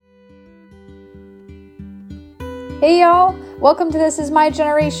Hey y'all, welcome to This Is My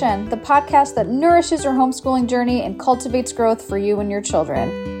Generation, the podcast that nourishes your homeschooling journey and cultivates growth for you and your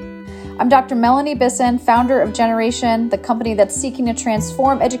children. I'm Dr. Melanie Bisson, founder of Generation, the company that's seeking to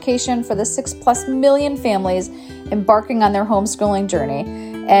transform education for the 6+ million families embarking on their homeschooling journey.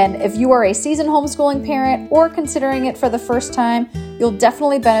 And if you are a seasoned homeschooling parent or considering it for the first time, you'll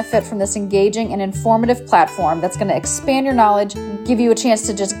definitely benefit from this engaging and informative platform that's going to expand your knowledge, give you a chance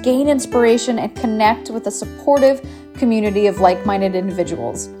to just gain inspiration and connect with a supportive community of like-minded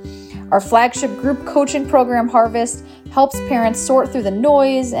individuals. Our flagship group coaching program, Harvest, helps parents sort through the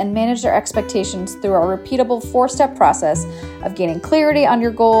noise and manage their expectations through our repeatable 4-step process of gaining clarity on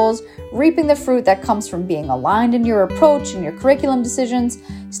your goals, reaping the fruit that comes from being aligned in your approach and your curriculum decisions,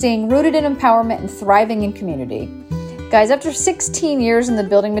 staying rooted in empowerment, and thriving in community. Guys, after 16 years in the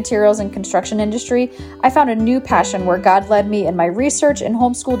building materials and construction industry, I found a new passion where God led me in my research and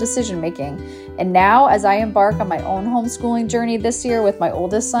homeschool decision making. And now, as I embark on my own homeschooling journey this year with my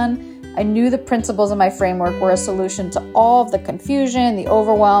oldest son, I knew the principles of my framework were a solution to all of the confusion, the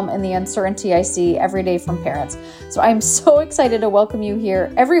overwhelm, and the uncertainty I see every day from parents. So I'm so excited to welcome you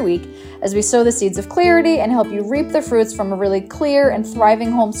here every week as we sow the seeds of clarity and help you reap the fruits from a really clear and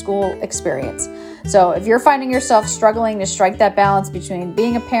thriving homeschool experience. So if you're finding yourself struggling to strike that balance between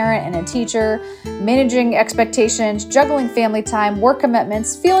being a parent and a teacher, managing expectations, juggling family time, work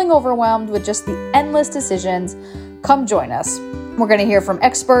commitments, feeling overwhelmed with just the endless decisions, come join us. We're going to hear from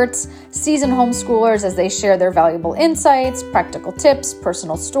experts, seasoned homeschoolers as they share their valuable insights, practical tips,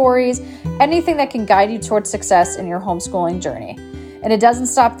 personal stories, anything that can guide you towards success in your homeschooling journey. And it doesn't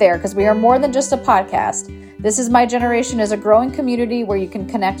stop there because we are more than just a podcast. This Is My Generation is a growing community where you can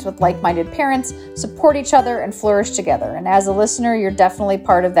connect with like-minded parents, support each other, and flourish together. And as a listener, you're definitely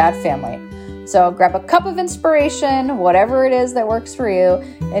part of that family. So grab a cup of inspiration, whatever it is that works for you,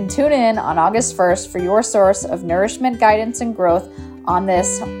 and tune in on August 1st for your source of nourishment, guidance, and growth on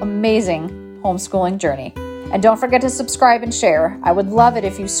this amazing homeschooling journey. And don't forget to subscribe and share. I would love it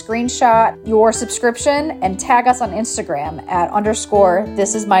if you screenshot your subscription and tag us on Instagram at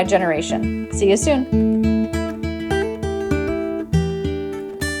 _thisismygeneration. See you soon.